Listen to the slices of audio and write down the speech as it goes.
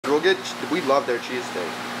we love their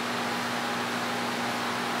cheesesteak.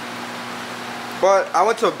 But I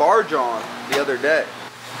went to Bar John the other day.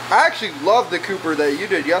 I actually love the Cooper that you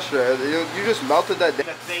did yesterday. You just melted that.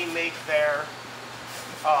 That they make their,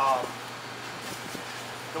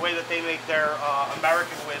 the way that they make their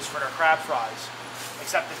American whiz for their crab fries.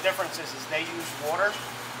 Except the difference is they use water,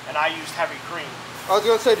 and I used heavy cream. I was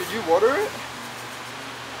gonna say, did you water it?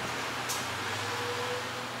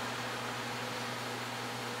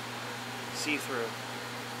 See-through.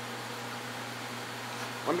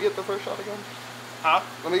 Let me get the first shot again. Huh?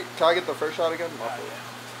 Can I get the first shot again? Yeah.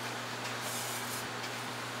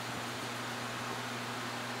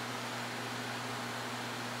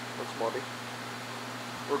 Looks bloody.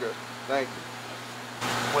 We're good. Thank you.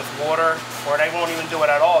 With water, or they won't even do it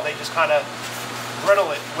at all. They just kind of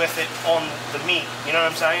griddle it with it on the meat. You know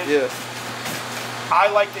what I'm saying? Yeah. I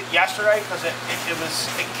liked it yesterday because it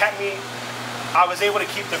kept me. I was able to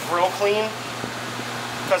keep the grill clean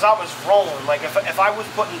because I was rolling. Like if I was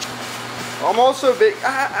putting. I'm also big.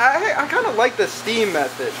 I kind of like the steam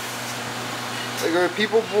method. Like where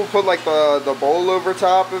people will put like the bowl over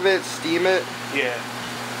top of it, steam it. Yeah.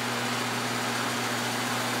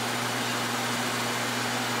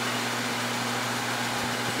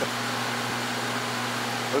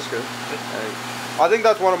 That's good. I think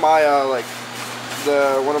that's one of my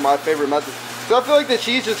one of my favorite methods. So I feel like the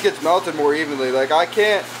cheese just gets melted more evenly. Like I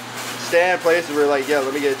can't stand places where like, yeah,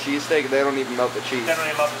 let me get a cheesesteak and they don't even melt the cheese. They don't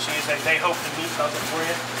even melt the cheese. They hope the meat melts it for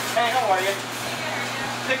you. Hey, how are you?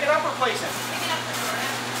 Pick it up or place it? Pick it up the door.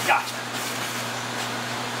 Gotcha.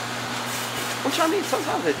 Which I mean,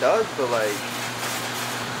 sometimes it does, but like.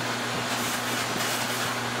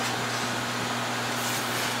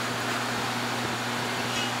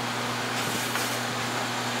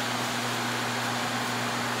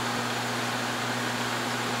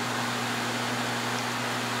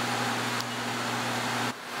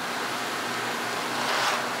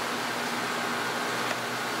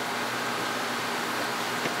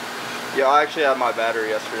 Yeah, I actually had my battery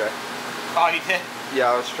yesterday. Oh, you did?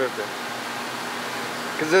 Yeah, I was tripping.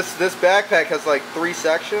 Cause this backpack has like 3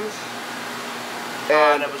 sections,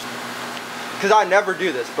 and cause I never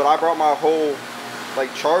do this, but I brought my whole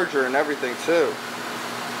like charger and everything too,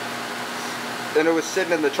 and it was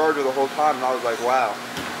sitting in the charger the whole time, and I was like, wow.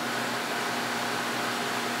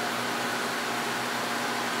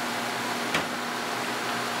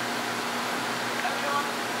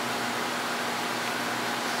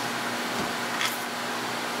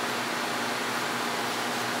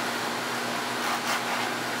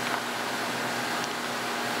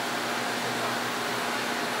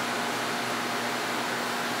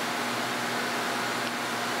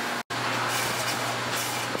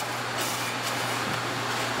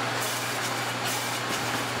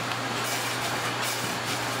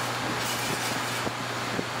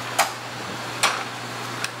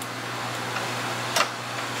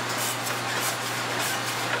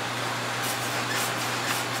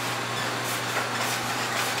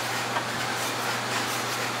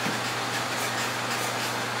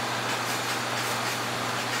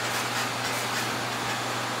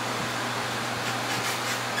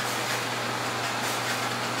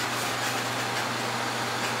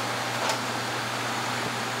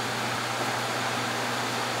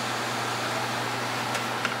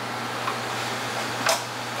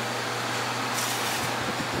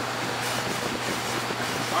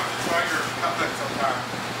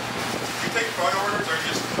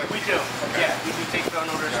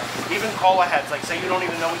 Even call aheads, like say you don't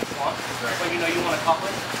even know what you want, but you know you want a cutlet.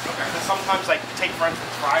 Okay. Because sometimes, like take for instance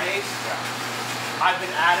Fridays, I've been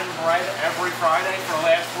adding bread every Friday for the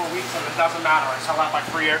last 4 weeks, and it doesn't matter. I sell out by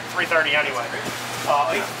 3:30 anyway.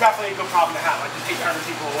 It's definitely a good problem to have. Like to take other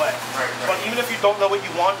people away. Right. But even if you don't know what you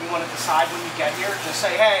want to decide when you get here. Just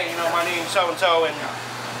say, hey, you know, my name's so and so, and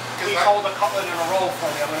please hold a cutlet and a roll for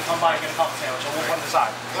me. I'm going to come by and get a cutlet sandwich, and we'll put it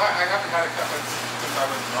aside. I haven't had a cutlet since I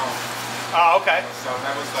was in Rome. Oh, okay. So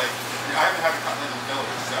that was like, I haven't had a cutlet in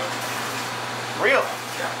Philly, so. Really?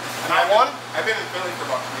 Yeah. I've been in Philly for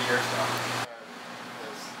about 3 years now.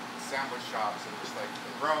 There's sandwich shops and just like,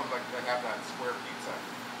 in Rome, like they have that square pizza.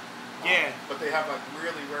 Yeah. But they have like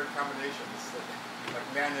really weird combinations, like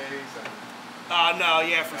mayonnaise and. No,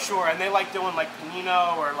 yeah, for sure. And they like doing like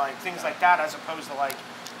panino or like things like that as opposed to like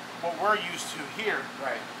what we're used to here.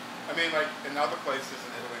 Right. I mean, like in other places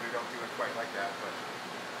in Italy, we don't do it quite like that, but.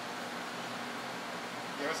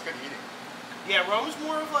 Yeah, it's good eating. Yeah, Rome's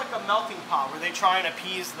more of like a melting pot where they try and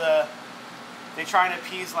appease like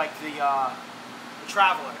the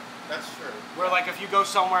traveler. That's true. Where like if you go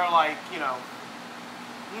somewhere like, you know,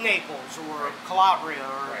 Naples or Calabria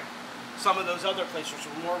or some of those other places, which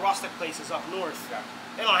are more rustic places up north. Yeah.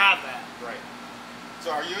 They don't have that. Right.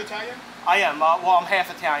 So are you Italian? I am. Well, I'm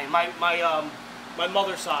half Italian. My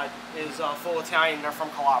mother's side is full Italian. They're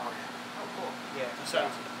from Calabria. Oh, cool. Yeah. So.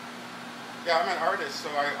 Yeah, I'm an artist, so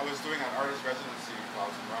I was doing an artist residency while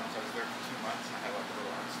I was in Rome. So I was there for 2 months, and I had like a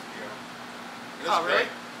little art studio. It was Really?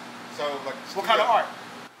 great. So like. What kind of art?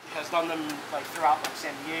 Has done them like throughout like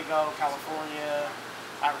San Diego, California,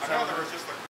 Arizona. I know there was just like